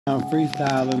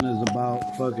Freestyling is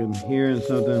about fucking hearing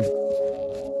something.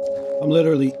 I'm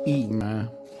literally eating, man.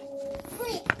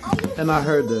 And I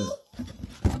heard this.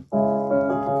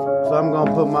 So I'm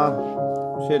gonna put my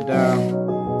shit down.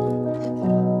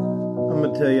 I'm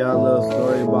gonna tell y'all a little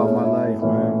story about my life,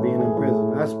 man, being in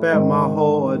prison. I spent my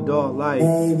whole adult life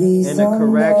in a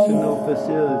correctional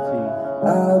facility.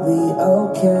 I'll be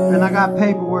okay. And I got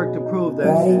paperwork to prove that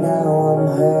right shit. Now I'm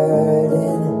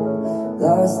hurting,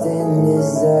 lost and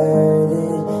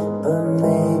deserted, but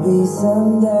maybe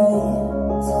someday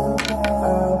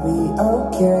I'll be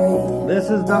okay. This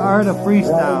is the art of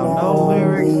freestyle. No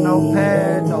lyrics, no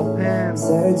pad, no pen.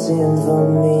 Searching for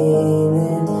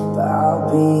meaning, but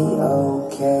I'll be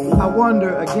okay. I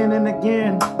wonder again and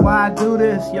again why I do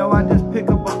this. Yo, I just pick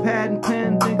up a pad and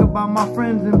pen, think about my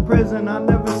friends in prison I'll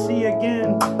never see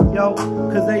again. Yo,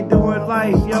 cause they doing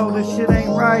life. Yo, this shit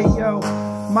ain't right. Yo,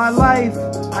 my life,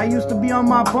 I used to be on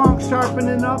my bunk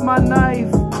sharpening up my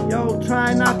knife. Yo,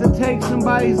 trying not to take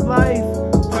somebody's life,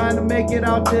 trying to make it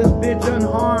out this bitch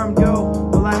unharmed. Yo,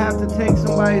 will I have to take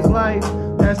somebody's life?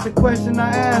 That's the question I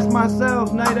ask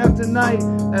myself night after night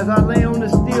as I lay on the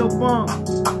steel bunk.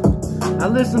 I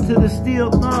listen to the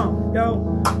steel thump,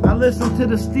 yo. I listen to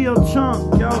the steel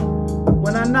chunk, yo.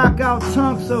 When I knock out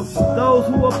chunks of those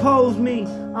who oppose me,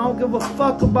 I don't give a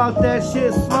fuck about that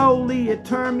shit. Slowly, it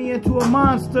turned me into a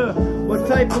monster. What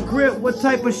type of grip, what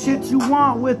type of shit you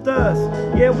want with us?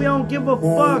 Yeah, we don't give a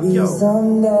fuck, yo.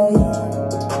 Someday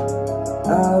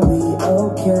I'll be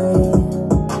okay.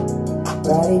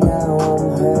 Right now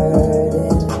I'm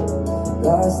hurting,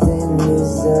 lost and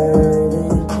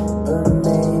deserted, but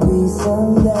maybe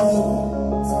someday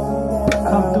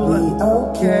I'll be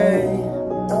okay.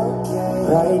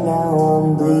 Right now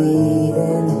I'm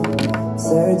bleeding,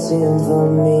 searching for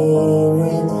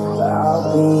meaning, but I'll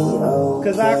be okay.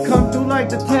 Cause I come through like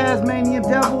the Tasmanian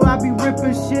devil. I be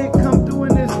ripping shit, come through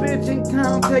in this bitch in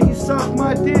town, tell you suck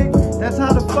my dick. That's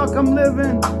how the fuck I'm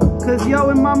living. Cause yo,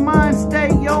 in my mind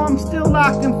state, yo, I'm still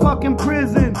locked in fucking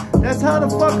prison. That's how the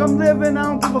fuck I'm living. I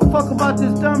don't give a fuck about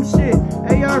this dumb shit.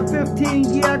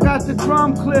 AR-15, yeah, I got the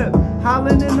drum clip,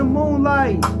 howling in the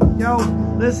moonlight. Yo,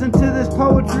 listen to this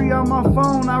poetry on my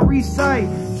phone, I recite.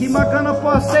 Keep my gun up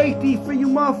on safety for you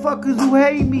motherfuckers who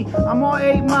hate me. I'm on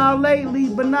 8 Mile lately,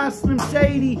 but not Slim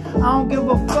Shady. I don't give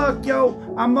a fuck, yo,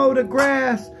 I mow the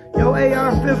grass. Yo,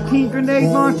 AR-15 grenade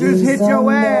launchers hit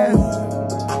your ass.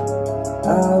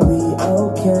 I'll be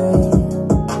okay.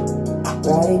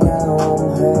 Right now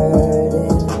I'm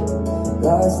hurting,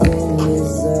 lost and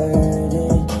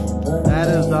deserted. That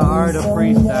is the art of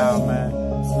freestyle, man.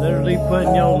 Literally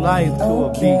putting your life to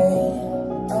a beat.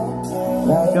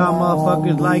 Y'all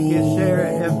motherfuckers like it, share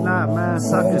it. If not, man,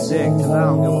 suck a dick, cause I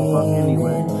don't give a fuck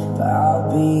anyway. But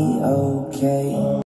I'll be okay.